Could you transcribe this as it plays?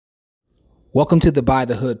Welcome to the Buy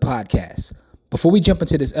the Hood podcast. Before we jump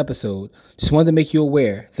into this episode, just wanted to make you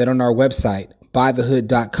aware that on our website,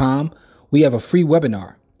 buythehood.com, we have a free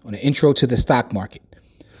webinar on an intro to the stock market.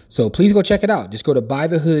 So please go check it out. Just go to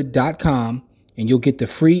buythehood.com and you'll get the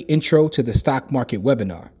free intro to the stock market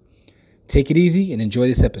webinar. Take it easy and enjoy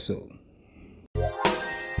this episode.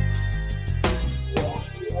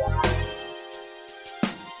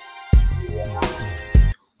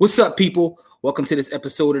 What's up, people? Welcome to this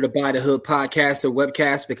episode of the Buy the Hood podcast or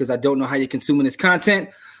webcast, because I don't know how you're consuming this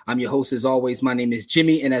content. I'm your host as always. My name is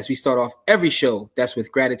Jimmy. And as we start off every show, that's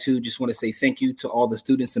with gratitude. Just want to say thank you to all the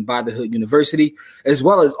students in Buy the Hood University, as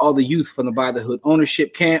well as all the youth from the Buy the Hood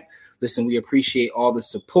ownership camp. Listen, we appreciate all the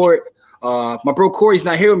support. My bro Corey's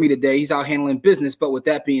not here with me today. He's out handling business. But with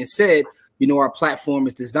that being said, you know, our platform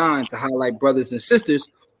is designed to highlight brothers and sisters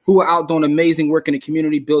who are out doing amazing work in the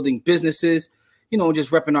community, building businesses, you know,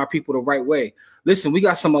 just repping our people the right way. Listen, we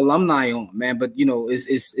got some alumni on, man, but, you know,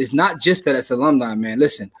 it's not just that it's alumni, man.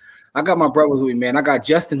 Listen, I got my brothers with me, man. I got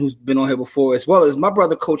Justin, who's been on here before, as well as my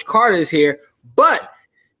brother, Coach Carter, is here, but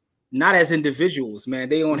not as individuals, man.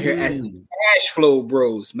 They on here as the Cashflow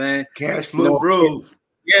bros, man. Cashflow bros.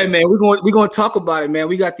 Yeah, man, we're going to talk about it, man.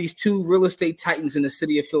 We got these two real estate titans in the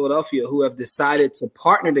city of Philadelphia who have decided to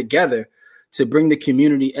partner together to bring the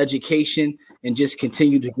community education and just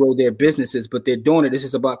continue to grow their businesses. But they're doing it. This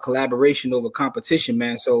is about collaboration over competition,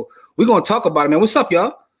 man. So we're going to talk about it, man. What's up,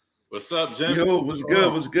 y'all? What's up, Jim? Yo, what's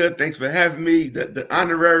good? What's good? Thanks for having me. The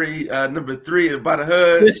honorary number 3 of Buy the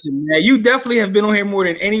Hood. Listen, man, you definitely have been on here more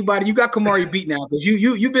than anybody. You got Kamari beat now, because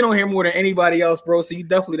you've been on here more than anybody else, bro. So you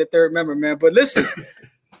definitely the third member, man. But listen,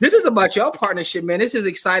 this is about y'all partnership, man. This is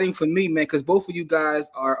exciting for me, man, because both of you guys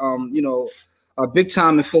are, are big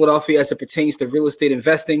time in Philadelphia as it pertains to real estate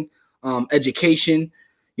investing, education,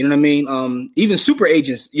 you know what I mean? Even super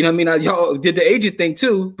agents, you know what I mean? Y'all did the agent thing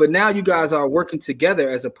too, but now you guys are working together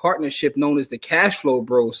as a partnership known as the Cashflow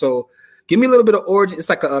Bros. So give me a little bit of origin. It's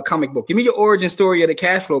like a comic book. Give me your origin story of the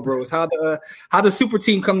Cashflow Bros. How the super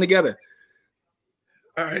team come together.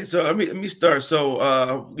 All right, so let me start.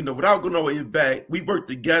 So without going all the way back, we worked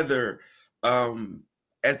together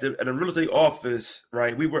at a real estate office,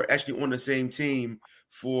 right? We were actually on the same team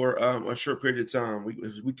for a short period of time.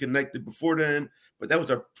 We connected before then, but that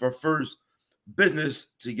was our first business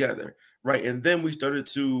together, right? And then we started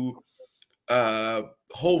to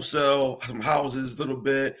wholesale some houses a little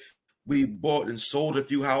bit. We bought and sold a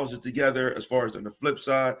few houses together as far as on the flip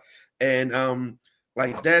side. And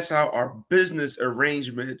that's how our business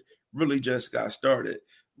arrangement really just got started,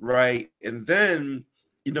 right? And then,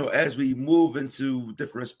 you know, as we move into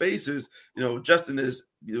different spaces, you know, Justin is,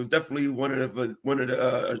 you know, definitely one of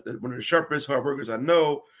the sharpest hard workers I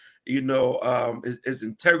know. You know, his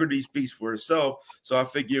integrity speaks for itself. So I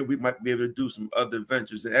figure we might be able to do some other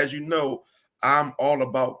ventures. And as you know, I'm all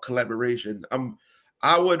about collaboration.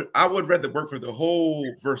 I would rather work for the whole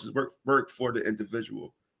versus work for the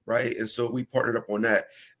individual, right? And so we partnered up on that.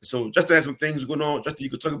 So Justin had some things going on. Justin,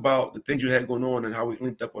 you could talk about the things you had going on and how we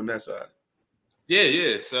linked up on that side.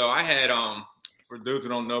 Yeah. So I had, for those who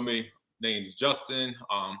don't know me, name's Justin.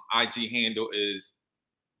 IG handle is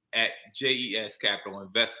at JES Capital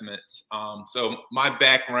Investments. So my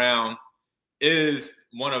background is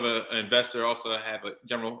one of an investor. Also, I have a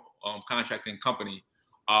general contracting company.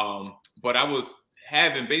 But I was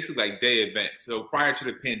having basically like day events. So prior to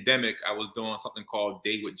the pandemic, I was doing something called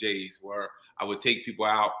Day with Jays, where I would take people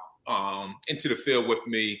out into the field with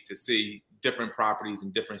me to see different properties in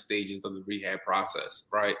different stages of the rehab process,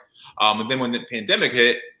 right? And then when the pandemic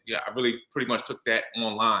hit, I really pretty much took that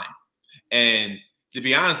online. And to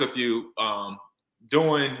be honest with you,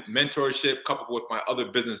 doing mentorship coupled with my other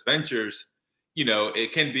business ventures, you know,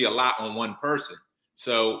 it can be a lot on one person.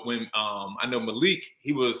 So when I know Malik,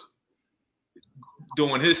 he was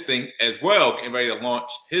doing his thing as well, getting ready to launch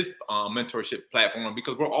his mentorship platform,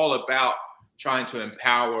 because we're all about trying to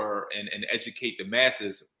empower and educate the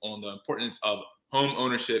masses on the importance of home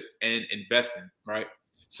ownership and investing, right?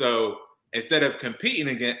 So instead of competing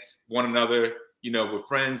against one another, you know, with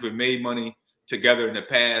friends, we've made money together in the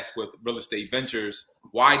past with real estate ventures.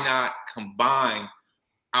 Why not combine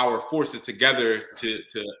our forces together to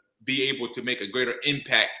be able to make a greater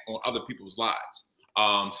impact on other people's lives?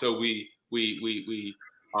 So we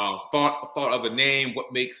thought of a name,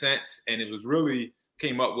 what makes sense, and it was really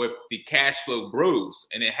came up with the Cashflow Bros,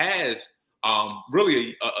 and it has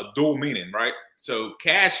really a dual meaning, right? So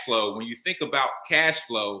cash flow, when you think about cash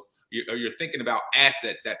flow, you're thinking about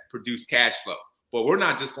assets that produce cash flow. But we're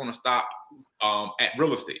not just going to stop at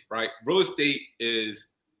real estate, right? Real estate is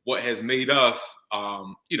what has made us,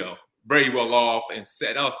 very well off and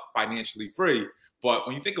set us financially free. But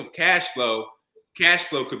when you think of cash flow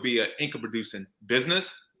could be an income producing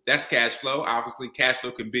business. That's cash flow. Obviously, cash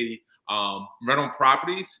flow can be rental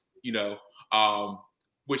properties,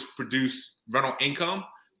 which produce rental income.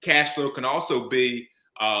 Cash flow can also be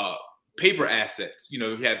paper assets.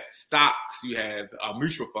 You have stocks, you have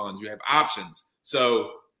mutual funds, you have options.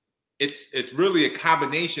 So it's really a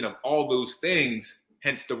combination of all those things,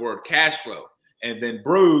 hence the word cash flow. And then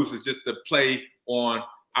bros is just the play on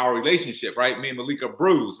our relationship, right? Me and Malik are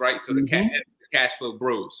bros, right? So the cash flow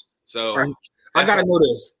bros. So right. I gotta know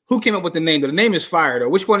this. Who came up with the name? The name is fire though.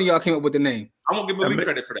 Which one of y'all came up with the name? I'm gonna give Malik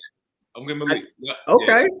credit for that. I'm gonna give Malik.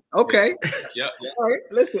 Okay. Yeah. All right.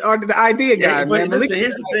 Listen, the idea guy, man. Listen,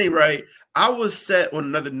 here's the thing, right? I was set on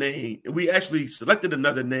another name. We actually selected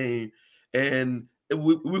another name, and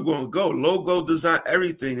we were going to go logo, design,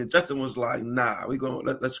 everything. And Justin was like, "Nah, we're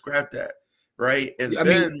gonna let's scrap that." Right. And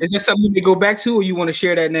then is there something you may go back to, or you want to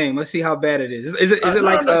share that name? Let's see how bad it is. Is it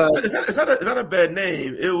like it's not a bad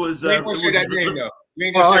name. It was share that name though.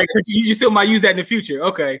 All right, you still might use that in the future.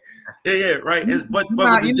 Okay. Yeah, right. But you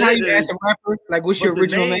know how you ask a rapper, like, what's your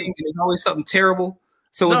original name? And it's always something terrible.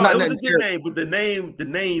 So it's not it was a good name, but the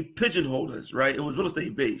name pigeonholed us, right? It was real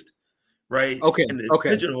estate based, right? Okay. And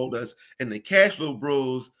pigeonholed us, and the cash flow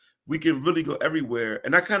bros, we can really go everywhere.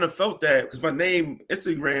 And I kind of felt that because my name,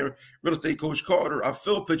 Instagram, Real Estate Coach Carter, I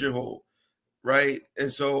feel pigeonholed, right?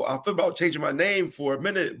 And so I thought about changing my name for a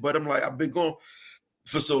minute, but I'm like, I've been going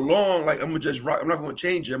for so long, like I'm gonna just rock. I'm not gonna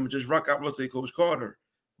change it. I'm gonna just rock out Real Estate Coach Carter.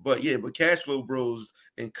 But cash flow bros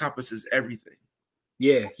encompasses everything.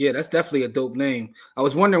 Yeah, that's definitely a dope name. I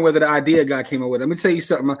was wondering whether the idea guy came up with it. Let me tell you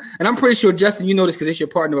something, and I'm pretty sure Justin, you know this because it's your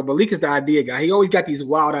partner, but Malik is the idea guy. He always got these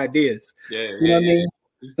wild ideas. Yeah, you know what I mean?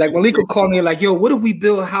 Like Malik will call me like, "Yo, what if we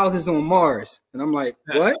build houses on Mars?" And I'm like,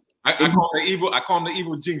 "What?" I call him the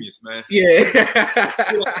evil genius, man. Yeah.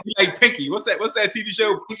 he like Pinky. What's that TV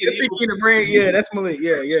show? Pinky the Brain. Yeah, that's Malik.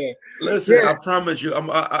 Yeah. Listen, I promise you,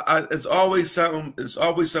 it's always something. It's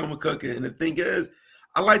always something cooking. And the thing is,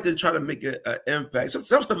 I like to try to make an impact. Some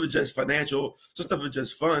stuff is just financial. Some stuff is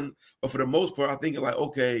just fun. But for the most part, I think like,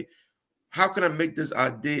 okay, how can I make this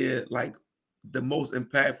idea like the most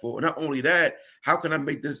impactful? And not only that, how can I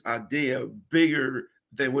make this idea bigger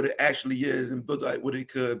than what it actually is and build like what it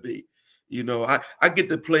could be? I get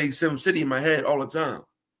to play Sim City in my head all the time.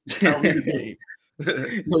 I don't read the game.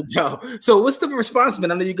 No. So what's the response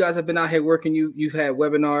been? I know you guys have been out here working. You've had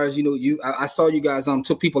webinars. I saw you guys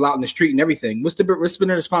took people out in the street and everything. What's been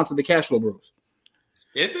the response of the Cash Flow Bros?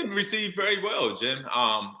 It's been received very well, Jim.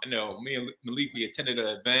 I know me and Malik, we attended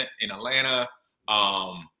an event in Atlanta.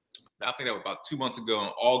 I think that was about 2 months ago in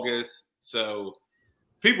August. So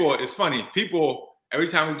it's funny. Every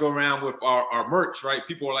time we go around with our merch, right?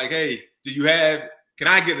 People are like, "Hey, can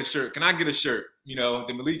I get a shirt? Can I get a shirt?"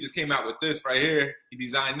 Then Malik just came out with this right here. He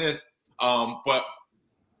designed this. But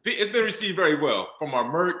it's been received very well from our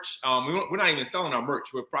merch. We're not even selling our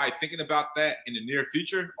merch. We're probably thinking about that in the near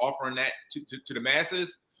future, offering that to the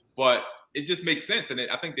masses. But it just makes sense. And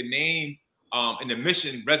I think the name and the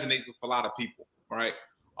mission resonates with a lot of people, right?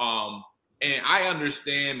 And I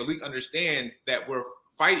understand, Malik understands that we're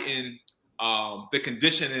fighting the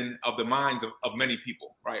conditioning of the minds of many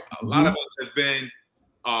people, right? A lot of us have been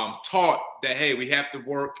taught that, hey, we have to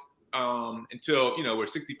work until, we're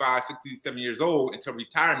 65, 67 years old, until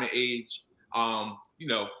retirement age,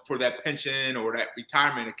 for that pension or that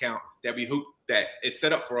retirement account that we hope that is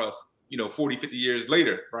set up for us, 40, 50 years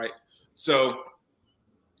later, right? So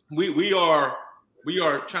we are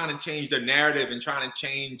trying to change the narrative and trying to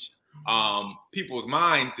change people's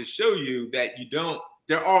mind to show you that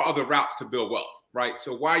there are other routes to build wealth, right?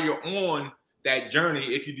 So while you're on that journey,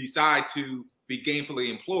 if you decide to be gainfully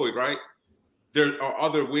employed, right, there are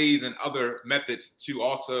other ways and other methods to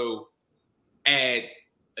also add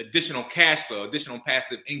additional cash flow, additional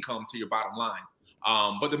passive income to your bottom line.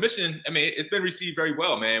 But the mission, it's been received very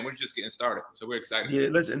well, man. We're just getting started, so we're excited. Yeah,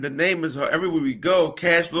 listen, the name is everywhere we go.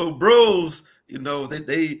 Cash Flow Bros.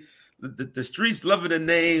 The streets loving the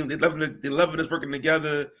name. They loving us working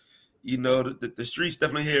together. The streets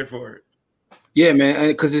definitely here for it. Yeah, man,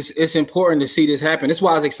 because it's important to see this happen. That's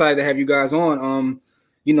why I was excited to have you guys on.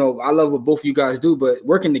 I love what both of you guys do, but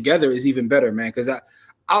working together is even better, man. Because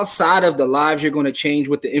outside of the lives you're going to change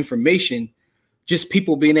with the information, just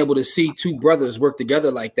people being able to see two brothers work together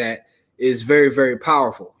like that is very, very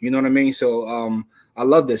powerful. You know what I mean? So I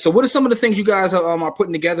love this. So what are some of the things you guys are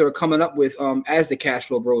putting together or coming up with as the Cash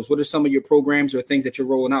Flow Bros? What are some of your programs or things that you're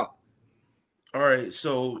rolling out? All right,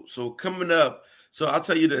 so coming up, so I'll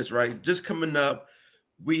tell you this, right? Just coming up,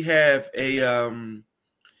 we have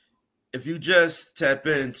if you just tap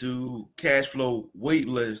into Cashflow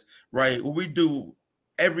waitlist, right? What we do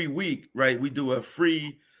every week, right? We do a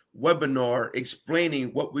free webinar explaining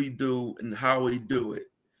what we do and how we do it.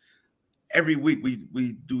 Every week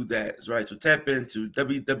we do that, right? So tap into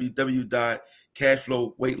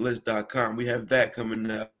www.cashflowwaitlist.com. We have that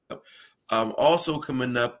coming up. Also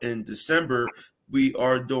coming up in December, we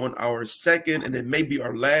are doing our second and it may be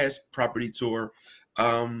our last property tour.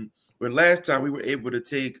 Where last time we were able to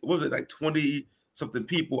take, what was it, like 20 something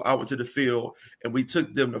people out into the field, and we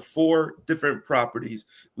took them to 4 different properties.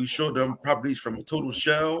 We showed them properties from a total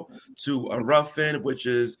shell to a rough end, which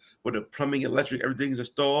is where the plumbing, electric, everything's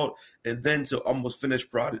installed, and then to almost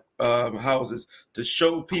finished product houses, to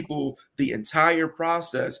show people the entire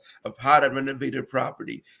process of how to renovate a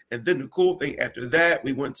property. And then the cool thing after that,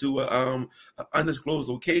 we went to an undisclosed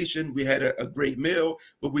location. We had a great meal,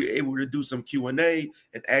 but we were able to do some Q&A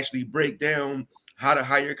and actually break down how to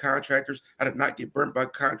hire contractors, how to not get burnt by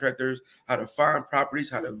contractors, how to find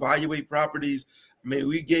properties, how to evaluate properties. I mean,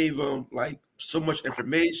 we gave them like so much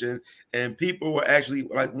information, and people were actually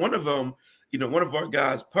like, one of them, one of our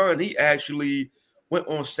guys, Pun, he actually went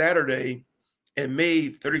on Saturday and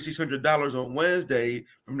made $3,600 on Wednesday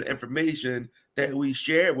from the information that we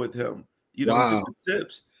shared with him. Wow. He took the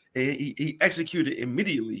tips and he executed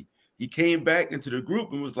immediately. He came back into the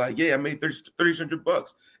group and was like, yeah, I made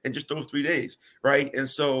 $3,600 in just those 3 days, right? And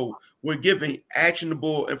so we're giving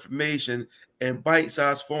actionable information in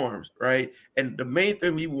bite-sized forms, right? And the main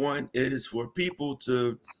thing we want is for people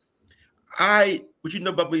to, what you know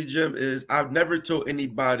about me, Jim, is I've never told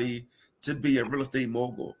anybody to be a real estate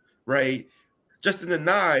mogul, right? Justin and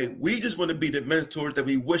I, we just want to be the mentors that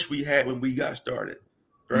we wish we had when we got started,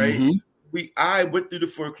 right? Mm-hmm. I went through the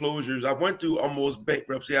foreclosures. I went through almost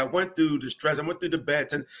bankruptcy. I went through the stress. I went through the bad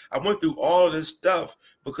times. I went through all of this stuff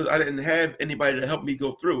because I didn't have anybody to help me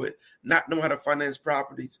go through it, not know how to finance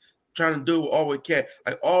properties, trying to do all we can,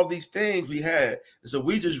 like all these things we had. And so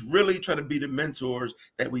we just really try to be the mentors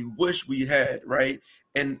that we wish we had, right?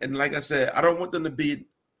 And like I said, I don't want them to be,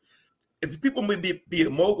 if people may be a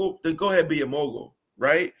mogul, then go ahead and be a mogul,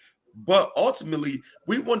 right? But ultimately,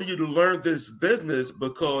 we wanted you to learn this business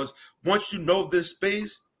because once you know this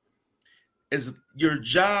space, your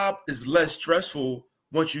job is less stressful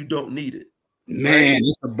once you don't need it. Man, right?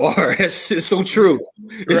 It's a bar. It's so true.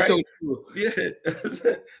 It's right? So true. Yeah.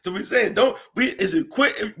 So we're saying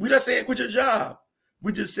we're not saying quit your job.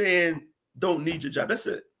 We're just saying don't need your job. That's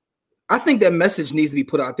it. I think that message needs to be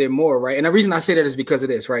put out there more, right? And the reason I say that is because of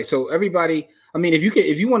this, right? So everybody, I mean, if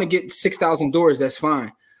you want to get 6,000 doors, that's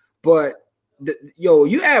fine. But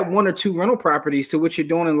you add 1 or 2 rental properties to what you're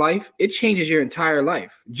doing in life, it changes your entire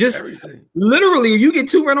life. Just everything. Literally, if you get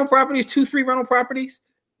 2 rental properties, 2, 3 rental properties,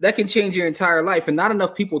 that can change your entire life. And not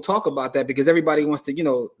enough people talk about that because everybody wants to,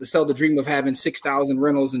 to sell the dream of having 6,000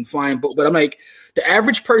 rentals and flying. But I'm like, the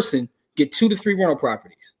average person get 2 to 3 rental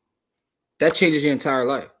properties. That changes your entire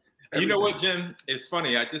life. You know what, Jim? It's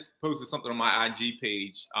funny. I just posted something on my IG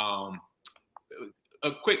page.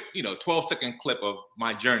 A quick, 12-second clip of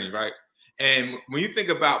my journey, right? And when you think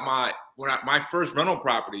about my first rental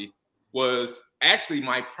property was actually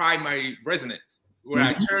my primary residence, where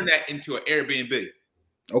I turned that into an Airbnb.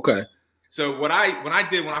 Okay. So what I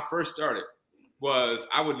did when I first started was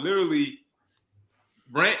I would literally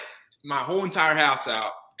rent my whole entire house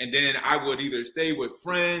out, and then I would either stay with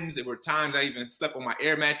friends. There were times I even slept on my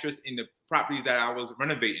air mattress in the properties that I was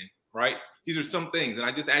renovating, right? These are some things, and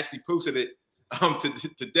I just actually posted it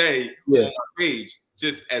today on my page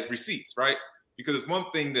just as receipts, right? Because it's one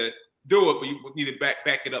thing to do it, but you need to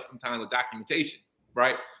back it up sometimes with documentation,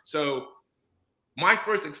 right? So my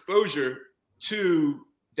first exposure to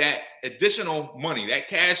that additional money, that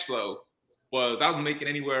cash flow, was I was making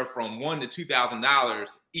anywhere from $1,000 to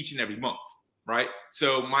 $2,000 each and every month, right?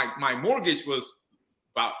 So my mortgage was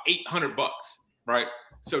about $800, right?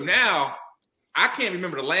 So now I can't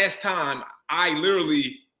remember the last time I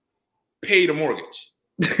literally paid a mortgage.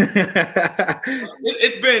 It's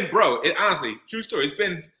been, honestly, true story. It's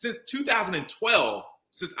been since 2012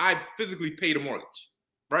 since I physically paid a mortgage,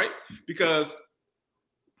 right? Because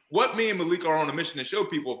what me and Malik are on a mission to show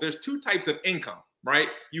people, there's 2 types of income, right?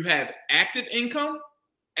 You have active income.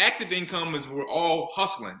 Active income is we're all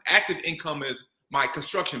hustling. Active income is my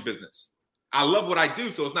construction business. I love what I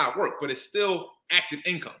do, so it's not work, but it's still active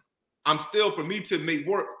income. I'm still, for me to make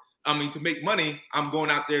money, I'm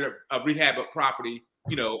going out there to rehab a property,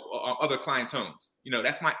 other clients' homes.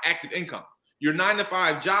 That's my active income. Your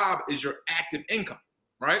 9-to-5 job is your active income,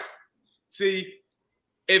 right? See,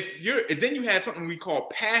 then you have something we call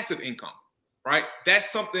passive income, right?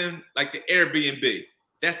 That's something like the Airbnb.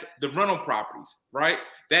 That's the rental properties, right?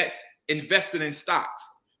 invested in stocks.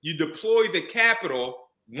 You deploy the capital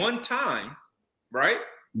one time, right?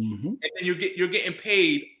 Mm-hmm. And then you're getting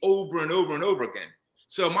paid over and over and over again.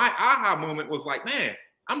 So my aha moment was like, man,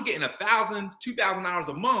 I'm getting $1,000, $2,000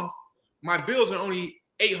 a month. My bills are only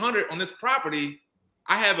 $800 on this property.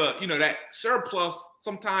 I have that surplus,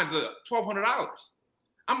 sometimes $1,200.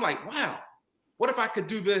 I'm like, wow, what if I could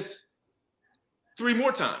do this 3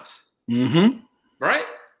 more times? Mm-hmm. Right?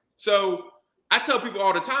 So I tell people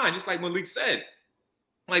all the time, just like Malik said,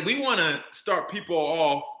 like we want to start people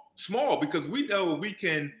off small because we know we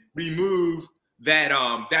can remove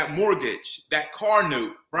that mortgage, that car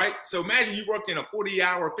note, right? So imagine you work in a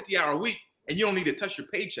 40-hour, 50-hour week and you don't need to touch your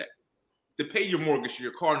paycheck to pay your mortgage or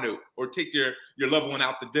your car note or take your loved one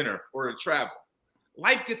out to dinner or to travel.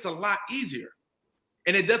 Life gets a lot easier.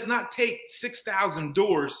 And it does not take 6,000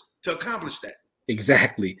 doors to accomplish that.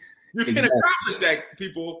 Exactly. You can accomplish that,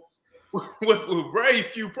 people, with very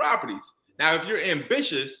few properties. Now, if you're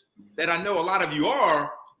ambitious, that I know a lot of you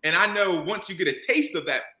are, and I know once you get a taste of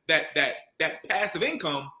that passive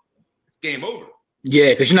income, it's game over. Yeah,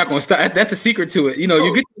 because you're not going to stop. That's the secret to it. You know,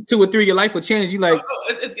 you get 2 or 3, your life will change. You're like,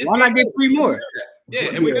 why not get 3 more? Yeah,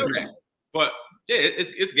 and we know that. But yeah,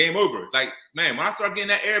 it's game over. It's like, man, when I start getting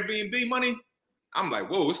that Airbnb money, I'm like,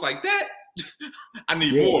 whoa, it's like that. I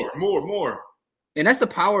need more. And that's the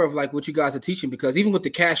power of like what you guys are teaching, because even with the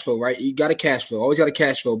cash flow, right? You got a cash flow, always got a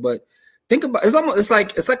cash flow. But think about it's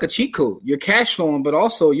like a cheat code. You're cash flowing, but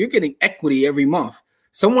also you're getting equity every month.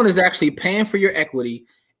 Someone is actually paying for your equity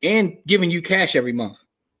and giving you cash every month.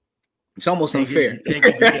 It's almost unfair.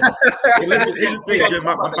 Listen, here's the thing, Jim.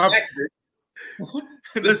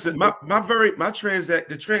 Listen,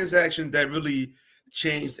 the transaction that really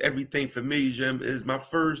changed everything for me, Jim, is my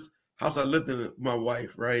first house I lived in with my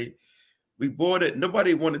wife, right? We bought it.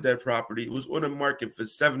 Nobody wanted that property. It was on the market for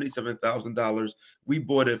 $77,000. We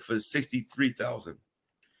bought it for $63,000.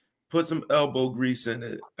 Put some elbow grease in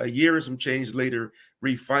it. A year or some change later,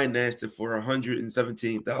 refinanced it for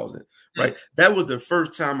 $117,000. Right. That was the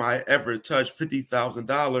first time I ever touched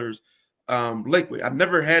 $50,000 liquid. I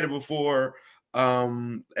never had it before,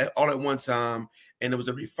 all at one time, and it was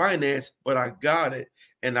a refinance. But I got it,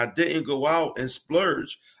 and I didn't go out and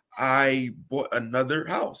splurge. I bought another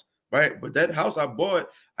house. Right. But that house I bought,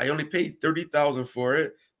 I only paid $30,000 for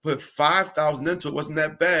it, put $5,000 into it. Wasn't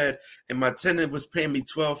that bad. And my tenant was paying me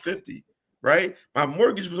 $1,250. Right. My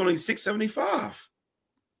mortgage was only $675.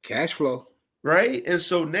 Cash flow. Right. And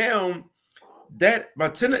so now that my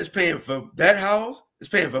tenant is paying for that house, is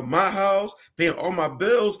paying for my house, paying all my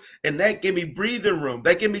bills. And that gave me breathing room.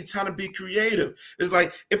 That gave me time to be creative. It's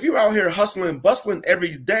like if you're out here hustling, bustling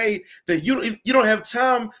every day, then you don't have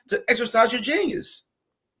time to exercise your genius.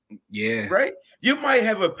 Yeah. Right. You might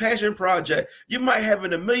have a passion project. You might have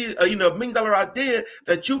 $1 million idea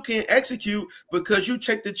that you can't execute because you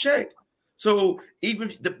check the check. So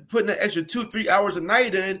even putting an extra 2-3 hours a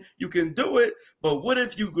night in, you can do it. But what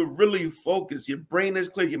if you could really focus? Your brain is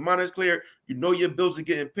clear, your mind is clear. You know your bills are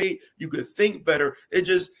getting paid. You could think better. It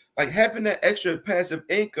just like having that extra passive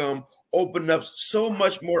income open up so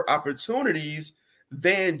much more opportunities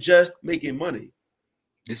than just making money.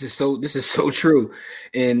 This is so true.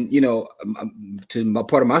 And, you know, to my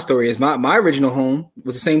part of my story is my original home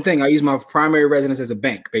was the same thing. I used my primary residence as a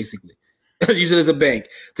bank, basically. I use it as a bank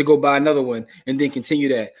to go buy another one and then continue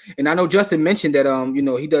that. And I know Justin mentioned that, you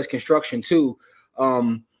know, he does construction too.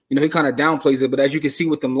 You know, he kind of downplays it, but as you can see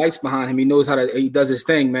with them lights behind him, he knows he does his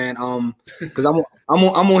thing, man. Because I'm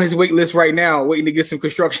on his wait list right now, waiting to get some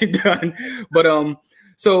construction done. But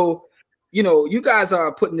so. You know, you guys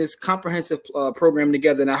are putting this comprehensive program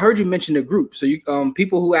together, and I heard you mention a group. So, you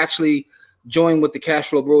people who actually join with the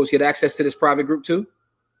Cashflow Bros get access to this private group too.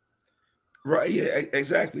 Right? Yeah,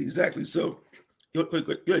 exactly. So, you got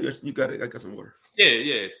it. I got some water.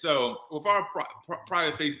 Yeah. So, with our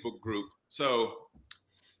private Facebook group, so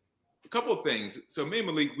a couple of things. So, me and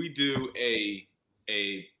Malik, we do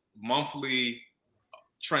a monthly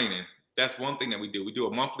training. That's one thing that we do. We do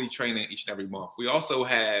a monthly training each and every month. We also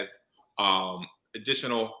have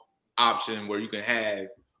additional option where you can have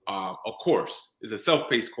a course. It's a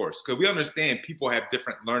self-paced course because we understand people have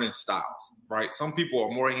different learning styles, right? Some people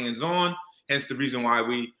are more hands-on, hence the reason why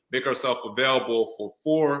we make ourselves available for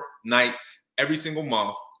 4 nights every single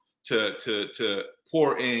month to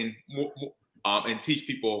pour in more, and teach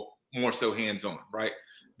people more so hands-on, right?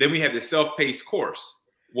 Then we have the self-paced course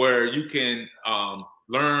where you can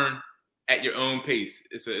learn at your own pace.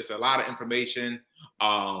 It's a lot of information.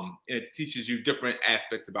 And it teaches you different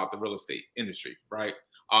aspects about the real estate industry, right?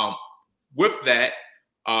 With that,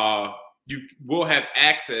 you will have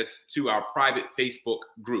access to our private Facebook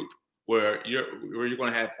group where you're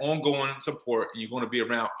going to have ongoing support and you're going to be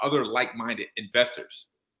around other like-minded investors.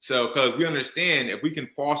 So, because we understand if we can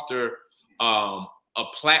foster a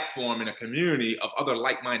platform and a community of other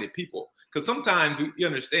like-minded people, because sometimes you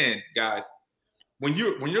understand, guys, when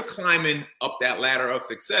you're climbing up that ladder of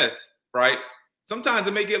success, right? Sometimes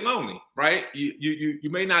it may get lonely, right? You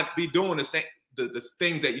may not be doing the same the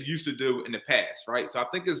things that you used to do in the past, right? So I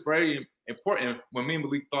think it's very important when me and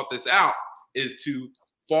Malik thought this out is to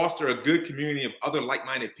foster a good community of other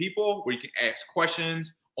like-minded people where you can ask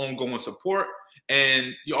questions, ongoing support,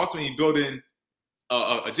 and you ultimately build in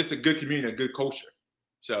just a good community, a good culture.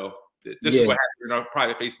 So this is what happened in our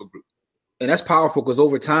private Facebook group. And that's powerful because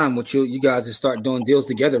over time, what you guys just start doing deals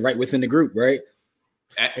together right within the group, right?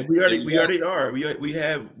 And we already are. We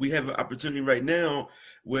have an opportunity right now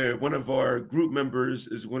where one of our group members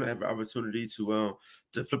is going to have an opportunity to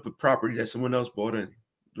flip a property that someone else bought in,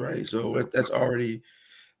 right? So that's already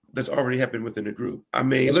happened within the group. I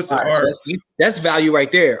mean, that's value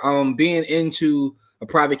right there. Being into a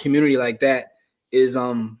private community like that is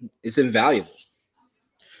it's invaluable.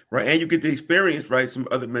 Right, and you get the experience, right? Some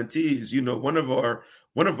other mentees, one of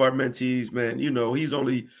our mentees, man, he's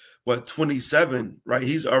only 27, right?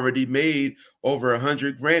 He's already made over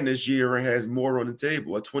 $100,000 this year and has more on the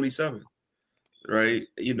table at 27, right?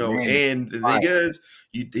 Man, and the thing is,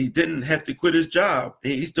 he didn't have to quit his job.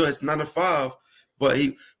 He still has 9 to 5, but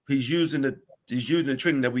he's using the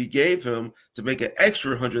training that we gave him to make an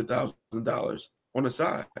extra $100,000 on the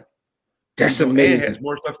side. That's amazing. And has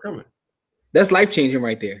more stuff coming. That's life-changing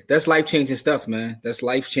right there. That's life-changing stuff, man. That's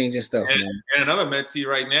life-changing stuff, man. And another mentee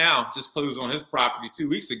right now just closed on his property 2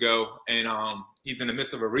 weeks ago, and he's in the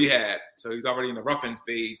midst of a rehab. So he's already in the roughing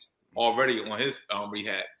phase already on his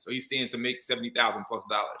rehab. So he stands to make $70,000+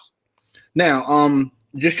 dollars. Now,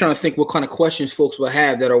 just trying to think what kind of questions folks will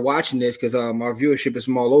have that are watching this because our viewership is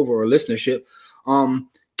from all over, or listenership.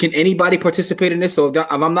 Can anybody participate in this? So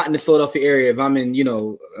if I'm not in the Philadelphia area, if I'm in,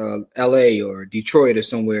 LA or Detroit or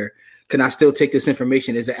somewhere, can I still take this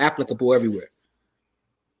information? Is it applicable everywhere?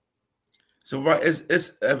 So right,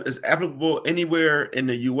 it's applicable anywhere in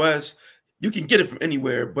the U.S. You can get it from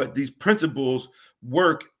anywhere, but these principles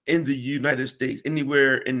work in the United States,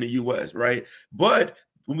 anywhere in the U.S. Right? But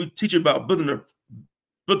when we teach about building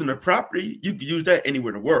a property, you can use that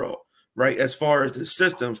anywhere in the world, right? As far as the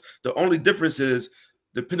systems, the only difference is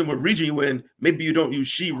depending on what region you're in. Maybe you don't use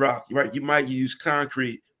sheetrock, right? You might use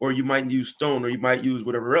concrete, or you might use stone, or you might use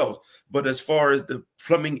whatever else. But as far as the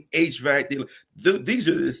plumbing, HVAC, these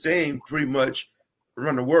are the same pretty much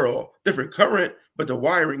around the world. Different current, but the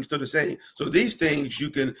wiring is still the same. So these things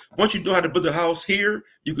once you know how to build a house here,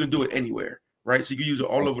 you can do it anywhere, right? So you can use it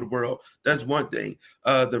all over the world. That's one thing.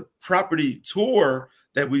 The property tour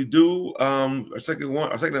that we do, our second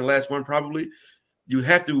and last one probably, you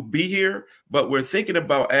have to be here, but we're thinking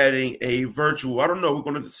about adding a virtual. I don't know. We're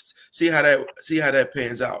going to see how that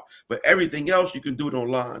pans out. But everything else you can do it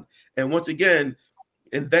online. And once again,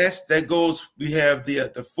 and that goes. We have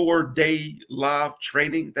the 4-day live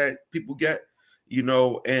training that people get,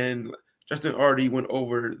 And Justin already went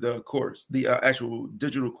over the course, the actual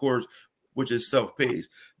digital course, which is self-paced.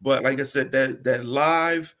 But like I said, the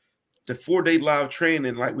 4-day live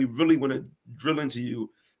training, like we really want to drill into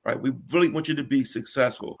you. Right, we really want you to be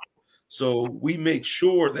successful. So we make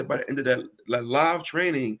sure that by the end of that live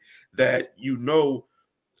training that you know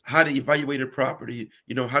how to evaluate a property,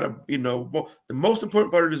 how to, the most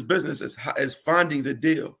important part of this business is finding the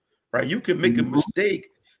deal, right? You can make a mistake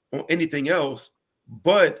on anything else,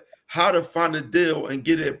 but how to find a deal and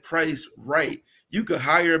get it priced right. You could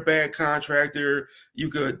hire a bad contractor, you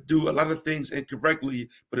could do a lot of things incorrectly,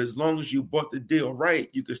 but as long as you bought the deal right,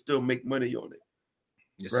 you could still make money on it.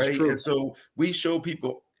 This right. is true. And so we show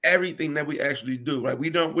people everything that we actually do. Like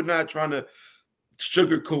we're not trying to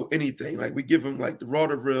sugarcoat anything. Like we give them like the raw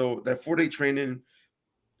to real, that 4-day training.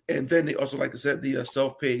 And then they also, like I said, the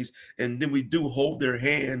self-pays. And then we do hold their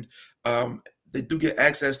hand. They do get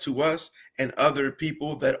access to us and other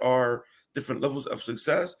people that are different levels of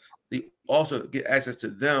success. They also get access to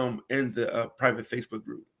them in the private Facebook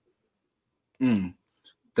group.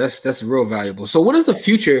 That's real valuable. So what is the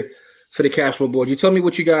future for the Cashflow board? You told me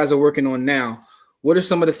what you guys are working on now. What are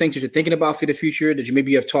some of the things that you're thinking about for the future that you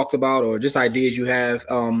maybe have talked about, or just ideas you have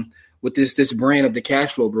with this brand of the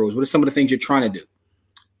Cashflow Bros? What are some of the things you're trying to do?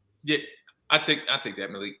 Yeah, I take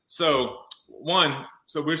that, Malik. So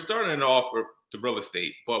we're starting off with the real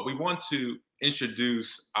estate, but we want to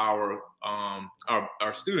introduce our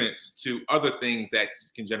students to other things that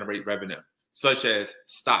can generate revenue, such as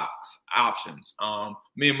stocks, options.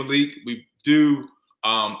 Me and Malik, we do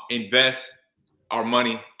invest our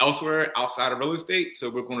money elsewhere outside of real estate. So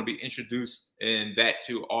we're going to be introduced in that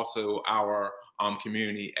to also our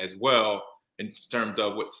community as well in terms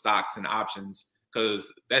of what stocks and options,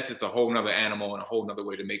 because that's just a whole nother animal and a whole nother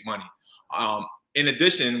way to make money. In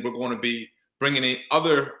addition, we're going to be bringing in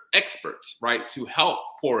other experts, right, to help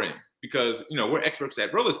pour in, because, we're experts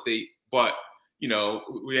at real estate, but,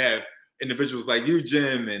 we have individuals like you,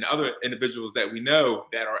 Jim, and other individuals that we know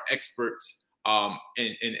that are experts in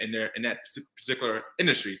that particular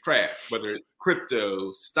industry, craft, whether it's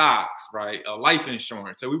crypto, stocks, right, life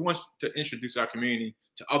insurance. So we want to introduce our community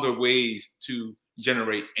to other ways to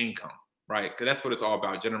generate income, right? Because that's what it's all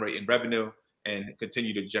about, generating revenue and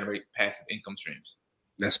continue to generate passive income streams.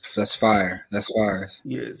 That's fire. That's fire.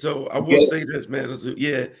 Yeah. So I will say this, man.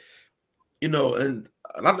 Yeah. And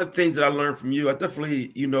a lot of the things that I learned from you, I definitely,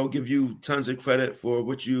 give you tons of credit for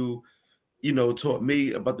what you taught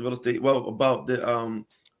me about the real estate. Well, about the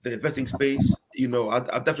investing space. I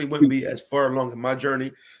definitely wouldn't be as far along in my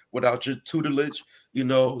journey without your tutelage.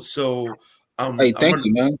 So Hey, thank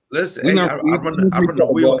you, man. Listen, hey, I run the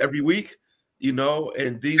wheel every week.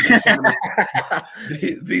 And these are some of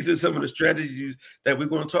these are some of the strategies that we're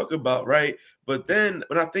going to talk about, right? But then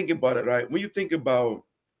when I think about it, right, when you think about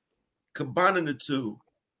combining the two,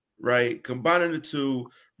 right,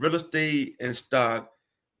 real estate and stock,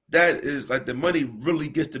 that is like the money really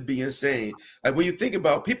gets to be insane. Like when you think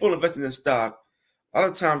about people investing in stock, a lot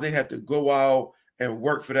of times they have to go out and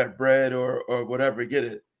work for that bread or whatever, get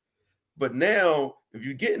it. But now, if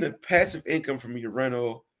you're getting a passive income from your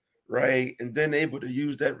rental, right, and then able to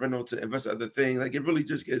use that rental to invest in other things, like it really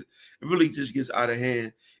just gets out of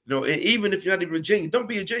hand. And even if you're not even a genius, don't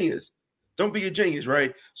be a genius. Don't be a genius,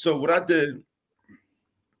 right? So what I did,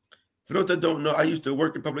 for those that don't know, I used to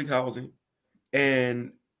work in public housing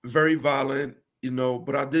and very violent,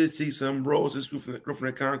 but I did see some roses grew from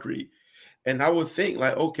the concrete. And I would think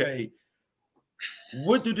like, okay,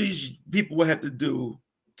 what do these people have to do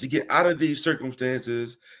to get out of these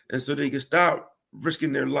circumstances and so they can stop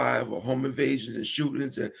risking their life or home invasions and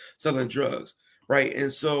shootings and selling drugs, right?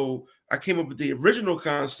 And so I came up with the original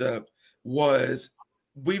concept was,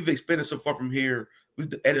 we've expanded so far from here,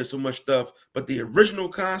 we've added so much stuff, but the original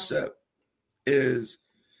concept is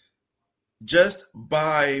just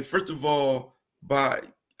first of all, buy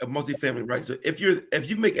a multifamily, right? So if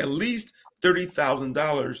you make at least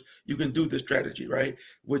 $30,000, you can do this strategy, right?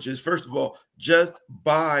 Which is, first of all, just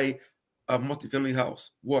buy a multifamily house,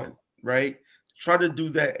 one, right? Try to do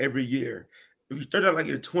that every year. If you start out like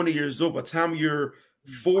you're 20 years old, by the time you're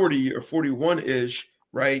 40 or 41-ish,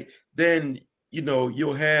 right, then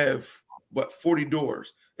you'll have 40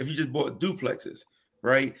 doors if you just bought duplexes,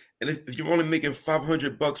 right? And if you're only making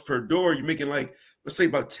 $500 per door, you're making like, let's say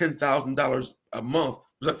about $10,000 a month.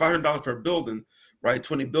 It's like $500 per building, right?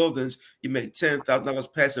 20 buildings, you make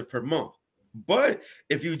 $10,000 passive per month. But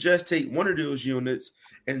if you just take one of those units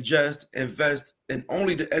and just invest in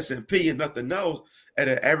only the S&P and nothing else at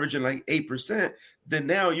an average in like 8%, then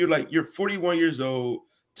now you're 41 years old,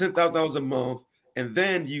 $10,000 a month, and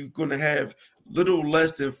then you're going to have little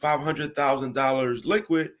less than $500,000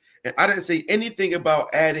 liquid. And I didn't say anything about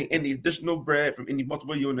adding any additional bread from any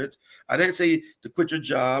multiple units. I didn't say to quit your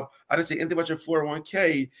job. I didn't say anything about your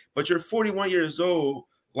 401k, but you're 41 years old,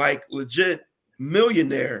 like legit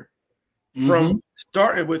millionaire from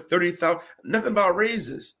starting with 30,000, nothing about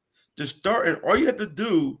raises. Just starting, all you have to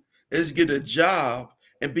do is get a job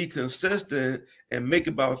and be consistent and make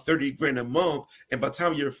about 30 grand a month. And by the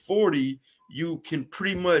time you're 40, you can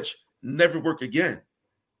pretty much never work again.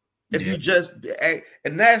 If you just,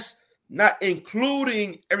 and that's not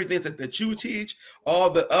including everything that you teach, all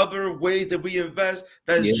the other ways that we invest.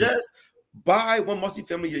 That's just buy one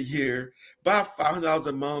multifamily a year, buy $500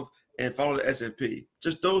 a month, and follow the S&P.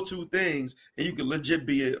 Just those two things, and you can legit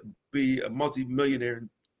be a multi-millionaire in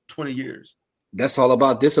 20 years. That's all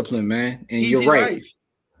about discipline, man. And easy you're right. Life.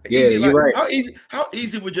 Yeah, you're right. How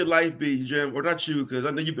easy would your life be, Jim? Or not you, because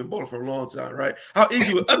I know you've been balling for a long time, right? How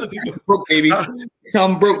easy would other people? Broke, baby.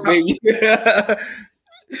 I'm broke, baby.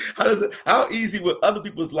 How easy would other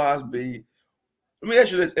people's lives be? Let me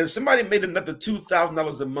ask you this: if somebody made another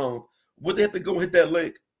 $2,000 a month, would they have to go and hit that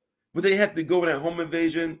lake? Would they have to go in that home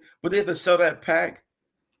invasion? Would they have to sell that pack?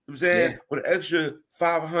 I'm saying with an extra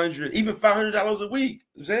 $500, even $500 a week.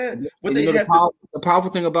 I'm saying, would they have the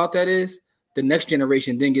powerful thing about that is the next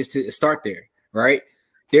generation then gets to start there, right?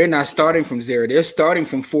 They're not starting from zero. They're starting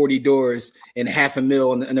from 40 doors and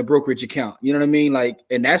 $500,000 in a brokerage account. You know what I mean? Like,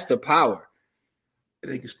 and that's the power.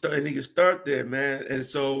 And they can start there, man. And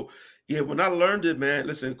so, yeah, when I learned it, man,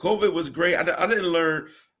 listen, COVID was great. I didn't learn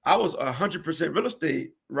I was 100% real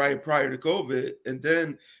estate right prior to COVID. And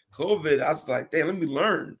then COVID, I was like, damn, let me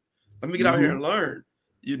learn. Let me get out here and learn,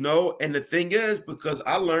 you know? And the thing is, because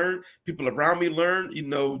I learned, people around me learned, you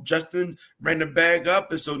know, Justin ran the bag up.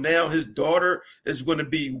 And so now his daughter is going to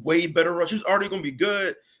be way better. She's already going to be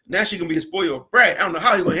good. Now she's going to be a spoiled brat. I don't know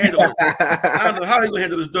how he's going to handle it. I don't know how he's going to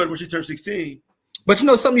handle his daughter when she turns 16. But you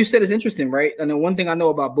know, something you said is interesting, right? And the one thing I know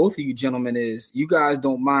about both of you gentlemen is you guys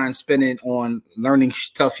don't mind spending on learning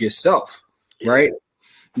stuff yourself, right?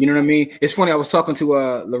 You know what I mean? It's funny. I was talking to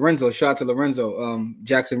Lorenzo. Shout out to Lorenzo,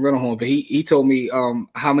 Jackson Rentalhome. But he told me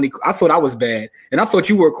how many. I thought I was bad, and I thought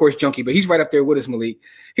you were a course junkie. But he's right up there with us, Malik.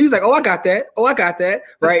 He was like, "Oh, I got that. Oh, I got that."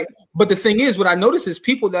 Right. But the thing is, what I notice is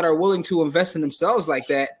people that are willing to invest in themselves like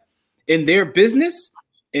that in their business.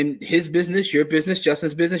 In his business, your business,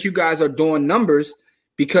 Justin's business, you guys are doing numbers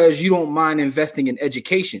because you don't mind investing in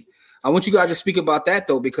education. I want you guys to speak about that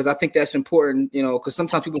though, because I think that's important, you know, because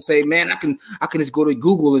sometimes people say, man, I can just go to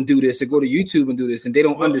Google and do this, or go to YouTube and do this, and they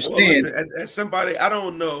don't understand. Well, listen, as somebody, I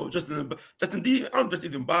don't know, Justin, I don't just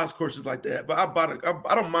even buy courses like that, but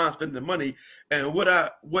I don't mind spending the money. And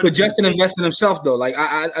but Justin invests in himself though. Like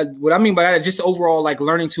I what I mean by that is just overall like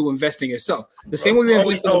learning to invest in yourself. The same way we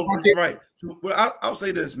invest in the market. Right. So I'll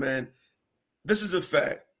say this, man. This is a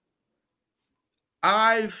fact.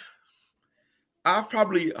 I've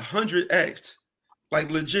probably 100x'd, like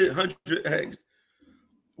legit 100x'd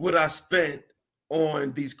what I spent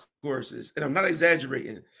on these courses. And I'm not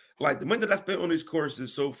exaggerating. Like the money that I spent on these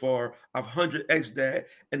courses so far, I've 100x'd that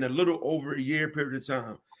in a little over a year period of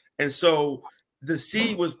time. And so the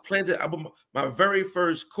seed was planted. My very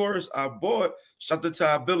first course I bought, shout out to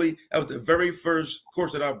Ty Billy, that was the very first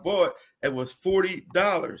course that I bought. It was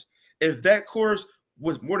 $40. If that course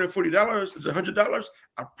was more than $40, it's $100,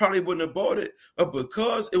 I probably wouldn't have bought it. But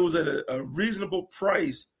because it was at a reasonable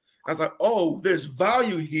price, I was like, oh, there's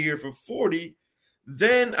value here for $40.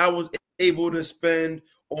 Then I was able to spend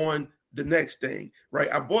on the next thing,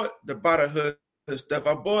 right? I bought the By the Hood stuff.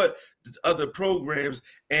 I bought the other programs,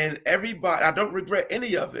 and everybody, I don't regret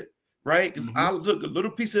any of it, right? Because I took a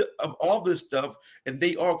little piece of all this stuff, and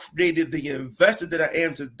they all created the investor that I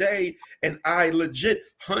am today, and I legit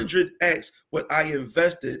 100x what I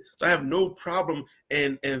invested. So I have no problem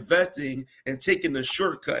in investing and taking the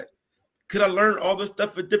shortcut. Could I learn all this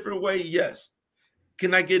stuff a different way? Yes.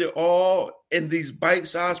 Can I get it all in these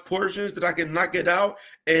bite-sized portions that I can knock it out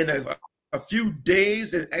in a few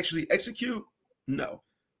days and actually execute? No.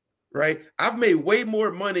 Right? I've made way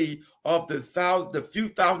more money off the few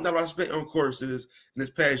 $1,000s I spent on courses in this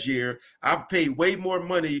past year. I've paid way more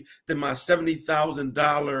money than my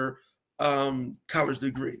 $70,000 college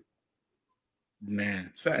degree.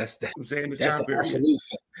 Man, fact.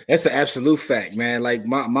 That's an absolute fact, man. Like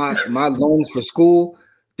my loans for school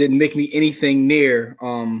didn't make me anything near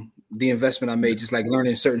the investment I made, just like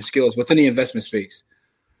learning certain skills within the investment space.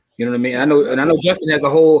 You know what I mean? I know Justin has a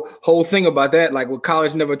whole thing about that, like what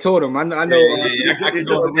college never told him. I know. I can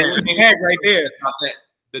go right there about that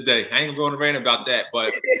today. I ain't going to rant about that,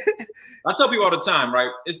 but I tell people all the time, right?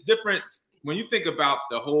 It's different when you think about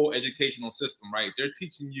the whole educational system, right? They're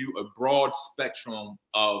teaching you a broad spectrum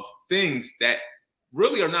of things that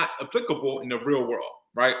really are not applicable in the real world,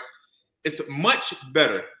 right? It's much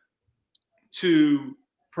better to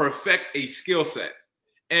perfect a skill set.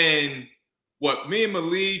 And what me and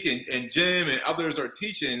Malik and Jim and others are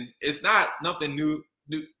teaching is not nothing new.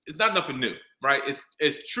 It's not nothing new, right?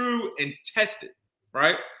 It's true and tested,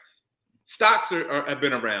 right? Stocks have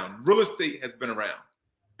been around. Real estate has been around.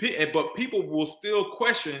 But people will still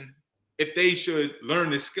question if they should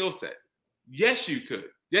learn this skill set. Yes, you could.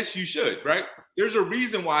 Yes, you should, right? There's a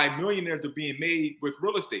reason why millionaires are being made with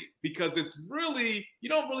real estate, because it's really, you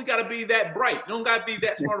don't really got to be that bright. You don't got to be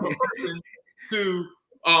that smart of a person to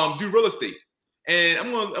do real estate. And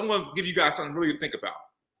I'm gonna give you guys something really to think about.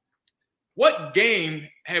 What game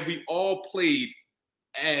have we all played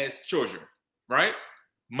as children, right?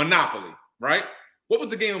 Monopoly, right? What was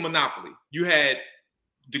the game of Monopoly? You had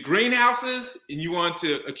the greenhouses, and you want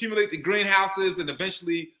to accumulate the greenhouses and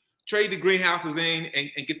eventually trade the greenhouses in and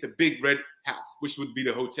get the big red house, which would be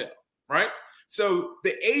the hotel, right? So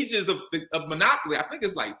the ages of Monopoly, I think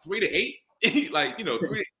it's like 3 to 8, like, you know,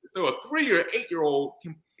 so a 3 or 8-year-old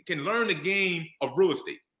can learn the game of real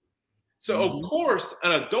estate. So of course,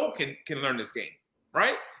 an adult can learn this game,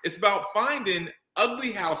 right? It's about finding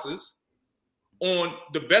ugly houses on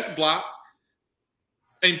the best block,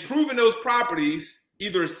 improving those properties,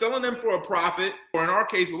 either selling them for a profit, or in our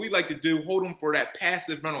case, what we like to do, hold them for that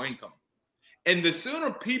passive rental income. And the sooner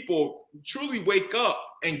people truly wake up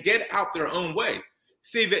and get out their own way.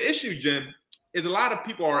 See, the issue, Jim, is a lot of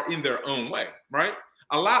people are in their own way, right?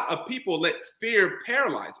 a lot of people let fear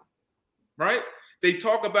paralyze them, right? They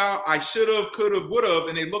talk about I should have, could have, would have,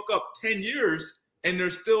 and they look up 10 years and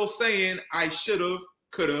they're still saying I should have,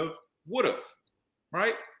 could have, would have,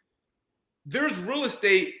 right? There's real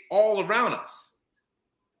estate all around us.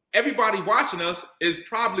 Everybody watching us is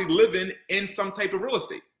probably living in some type of real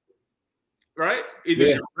estate, right? Either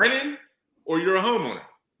you're renting or you're a homeowner.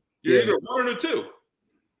 You're either one or the two.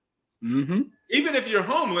 Mm-hmm. Even if you're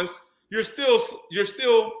homeless, you're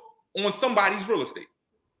still on somebody's real estate.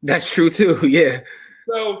 That's true too. Yeah.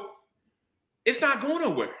 So it's not going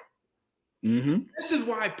nowhere. Mm-hmm. This is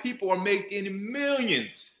why people are making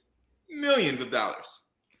millions of dollars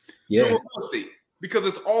doing real estate, because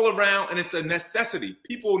it's all around and it's a necessity.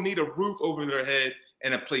 People need a roof over their head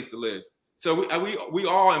and a place to live. So we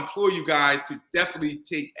all implore you guys to definitely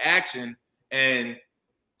take action and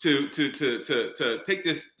to take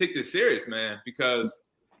this serious, man. Because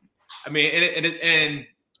I mean,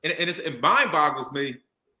 it mind boggles me.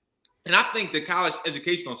 And I think the college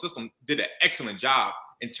educational system did an excellent job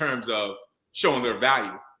in terms of showing their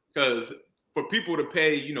value. Because for people to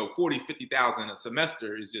pay, $40,000, $50,000 a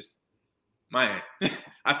semester is just, man.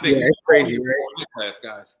 I think it's crazy, right? Class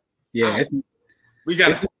guys. Yeah, we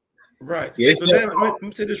got right. Yeah, so then let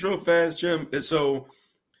me say this real fast, Jim. So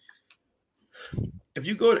if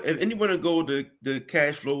anyone to go to the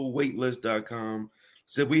cashflowwaitlist.com,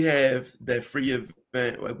 so we have that free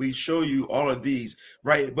event. Like we show you all of these,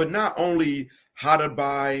 right? But not only how to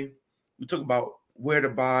buy, we talk about where to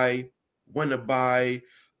buy, when to buy,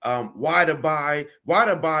 why to buy. Why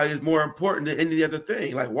to buy is more important than any other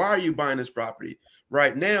thing. Like, why are you buying this property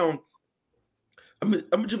right now?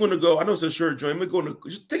 I'm just going to go. I know it's a short journey. I'm going to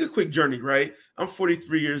just take a quick journey, right? I'm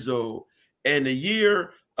 43 years old, and the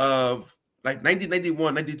year of like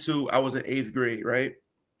 1991, 92, I was in 8th grade, right?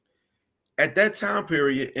 At that time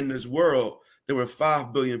period in this world, there were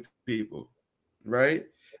 5 billion people, right?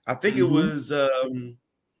 I think it was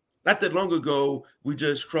not that long ago. We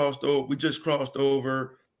just crossed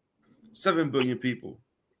over 7 billion people.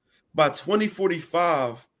 By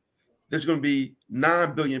 2045, there's going to be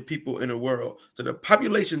 9 billion people in the world. So the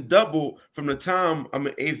population doubled from the time I'm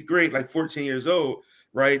in 8th grade, like 14 years old,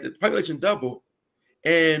 right? The population doubled,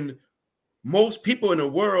 and most people in the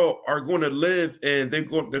world are going to live in, they're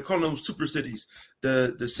calling them super cities,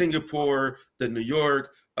 the Singapore, the New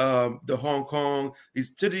York, the Hong Kong,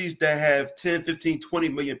 these cities that have 10, 15, 20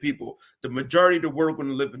 million people. The majority of the world going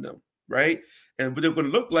to live in them, right? And what they're going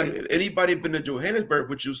to look like, if anybody been to Johannesburg,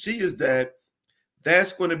 what you'll see is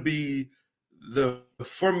that's going to be the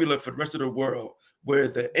formula for the rest of the world, where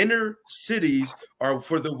the inner cities are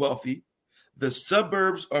for the wealthy, the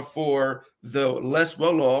suburbs are for the less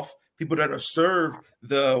well-off, people that are serve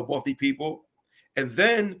the wealthy people. And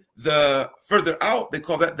then the further out, they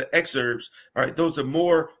call that the exurbs. All right, those are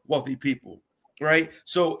more wealthy people, right?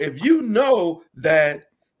 So if you know that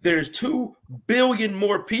there's 2 billion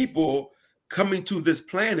more people coming to this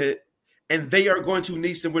planet and they are going to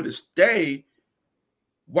need somewhere to stay,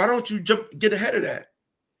 why don't you get ahead of that?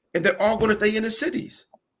 And they're all going to stay in the cities,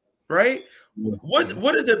 right?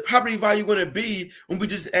 What is the property value going to be when we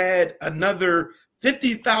just add another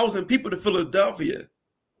 50,000 people to Philadelphia?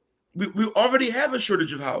 We already have a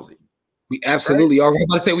shortage of housing. We absolutely are. I'm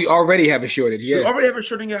about to say we already have a shortage. Yeah, we already have a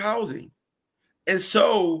shortage of housing. And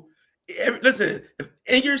so, listen, if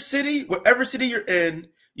in your city, whatever city you're in,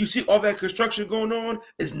 you see all that construction going on,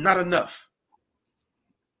 it's not enough.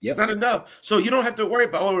 Yep. It's not enough. So you don't have to worry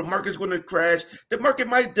about, the market's going to crash. The market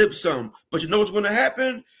might dip some, but you know what's going to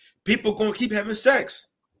happen? People going to keep having sex.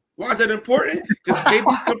 Why is that important? Because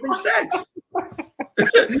babies come from sex.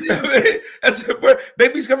 That's important.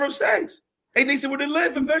 Babies come from sex. They need somewhere to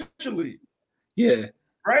live eventually. Yeah.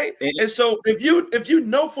 Right. And so if you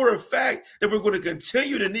know for a fact that we're going to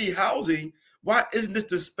continue to need housing, why isn't this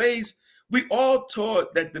the space? We all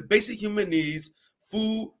taught that the basic human needs,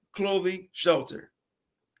 food, clothing, shelter.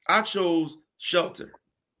 I chose shelter.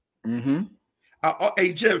 Mm-hmm.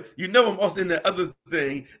 Hey Jim, I'm also in that other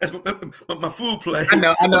thing. That's my food play. I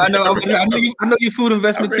know your food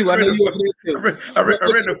investment too. I ran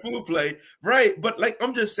the food play, right? But like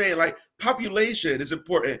I'm just saying, like population is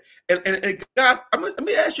important. And guys, let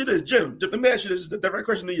me ask you this, Jim. Let me ask you this. This is the direct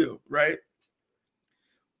question to you, right?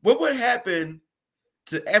 What would happen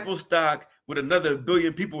to Apple stock with another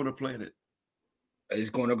billion people on the planet? It's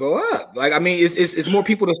going to go up. Like, I mean, it's more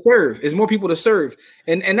people to serve. It's more people to serve.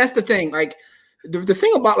 And that's the thing. Like, the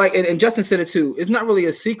thing about, like, and Justin said it too, it's not really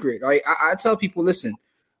a secret. Right? I tell people, listen,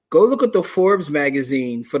 go look at the Forbes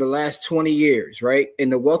magazine for the last 20 years, right?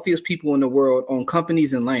 And the wealthiest people in the world own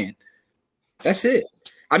companies and land. That's it.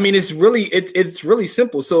 I mean, it's really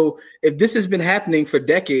simple. So if this has been happening for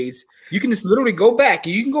decades, you can just literally go back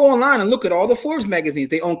and you can go online and look at all the Forbes magazines.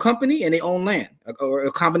 They own company and they own land, or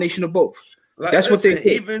a combination of both. Like, that's what they do.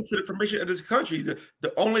 Even to the formation of this country,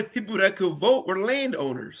 the only people that could vote were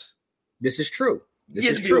landowners. This is true. You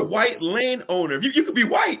had to be a white landowner. You could be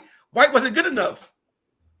white. White wasn't good enough.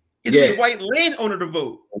 You had to be a white landowner to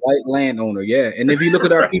vote. A white landowner, yeah. And if you look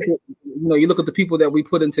at our people, you look at the people that we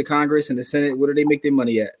put into Congress and the Senate, where do they make their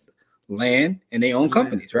money at? Land, and they own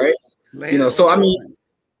companies, right? So I mean,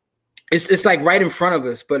 it's like right in front of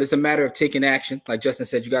us, but it's a matter of taking action. Like Justin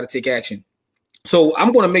said, you got to take action. So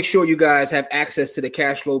I'm going to make sure you guys have access to the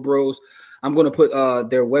Cashflow Bros. I'm going to put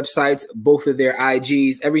their websites, both of their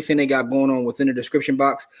IGs, everything they got going on within the description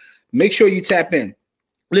box. Make sure you tap in.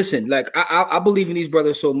 Listen, like I believe in these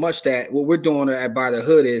brothers so much that what we're doing at By the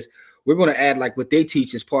Hood is we're going to add like what they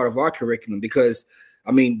teach as part of our curriculum, because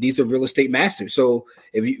I mean, these are real estate masters. So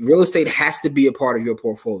real estate has to be a part of your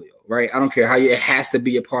portfolio, right? I don't care how it has to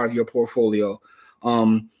be a part of your portfolio.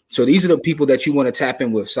 So these are the people that you want to tap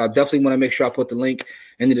in with. So I definitely want to make sure I put the link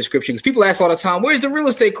in the description, because people ask all the time, where's the real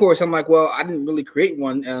estate course? I'm like, well, I didn't really create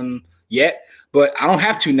one yet, but I don't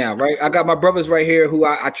have to now, right? I got my brothers right here who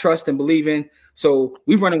I trust and believe in. So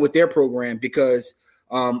we're running with their program because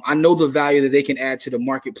I know the value that they can add to the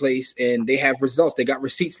marketplace, and they have results. They got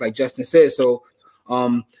receipts, like Justin said. So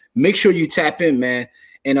make sure you tap in, man.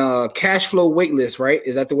 And Cashflow Waitlist, right?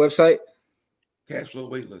 Is that the website? Cashflow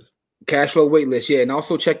Waitlist. Cashflow Waitlist, yeah. And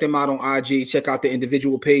also check them out on IG. Check out the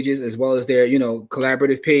individual pages as well as their,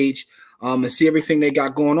 collaborative page, and see everything they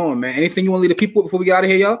got going on, man. Anything you want to leave the people before we get out of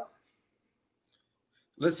here, y'all?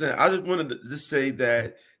 Listen, I just wanted to just say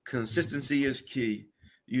that consistency is key.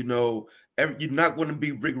 You're not going to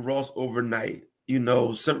be Rick Ross overnight.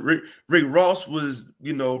 Rick Ross was,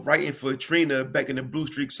 writing for Trina back in the Blue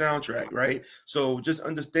Streak soundtrack, right? So just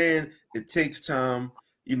understand it takes time.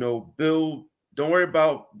 Build. Don't worry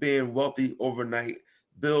about being wealthy overnight.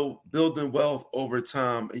 Building wealth over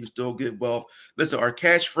time, and you still get wealth. Listen, our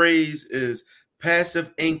catchphrase is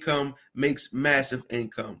passive income makes massive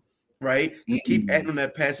income, right? Just keep adding on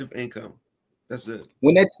that passive income. That's it.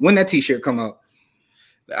 When that t-shirt come out?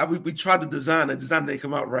 We tried to design it. Design didn't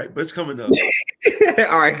come out right, but it's coming up.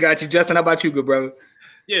 All right, got you. Justin, how about you, good brother?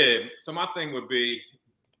 Yeah, so my thing would be,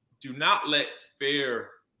 do not let fear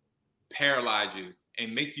paralyze you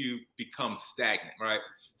and make you become stagnant, right?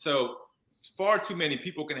 So far too many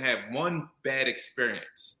people can have one bad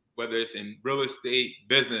experience, whether it's in real estate,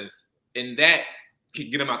 business, and that can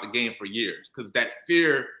get them out the game for years, because that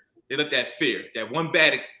fear, they let that one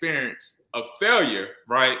bad experience of failure,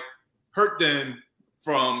 right, hurt them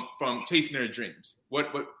from chasing their dreams,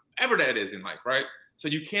 whatever that is in life, right? So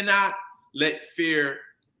you cannot let fear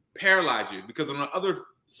paralyze you, because on the other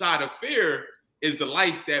side of fear is the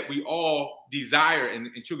life that we all desire and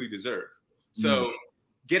truly deserve. So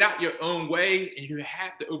get out your own way, and you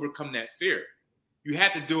have to overcome that fear. You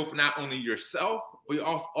have to do it for not only yourself, but you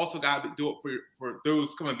also got to do it for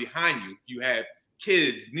those coming behind you. If you have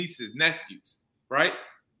kids, nieces, nephews, right?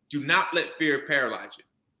 Do not let fear paralyze you.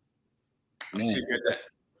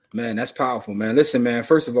 Man, that's powerful, man. Listen, man,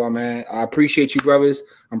 first of all, man, I appreciate you, brothers.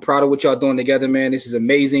 I'm proud of what y'all doing together, man. This is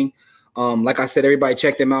amazing. Like I said, everybody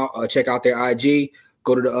check them out. Check out their IG.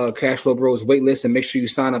 Go to the Cashflow Bros waitlist and make sure you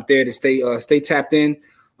sign up there to stay tapped in.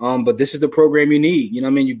 But this is the program you need. You know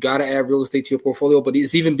what I mean? You got to add real estate to your portfolio, but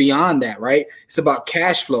it's even beyond that, right? It's about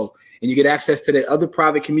cash flow, and you get access to that other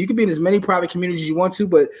private community. You can be in as many private communities as you want to,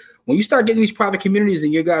 but when you start getting these private communities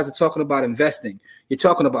and you guys are talking about investing, you're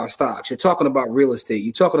talking about stocks, you're talking about real estate,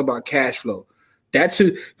 you're talking about cash flow. That's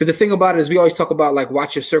who. But the thing about it is, we always talk about like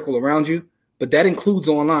watch your circle around you, but that includes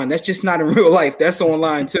online. That's just not in real life. That's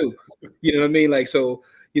online too. You know what I mean? Like, so,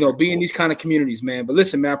 be in these kind of communities, man. But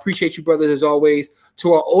listen, man, I appreciate you, brothers, as always.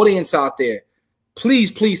 To our audience out there,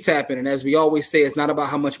 please tap in. And as we always say, it's not about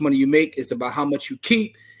how much money you make. It's about how much you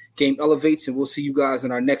keep. Game elevates, and we'll see you guys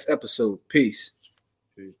in our next episode. Peace.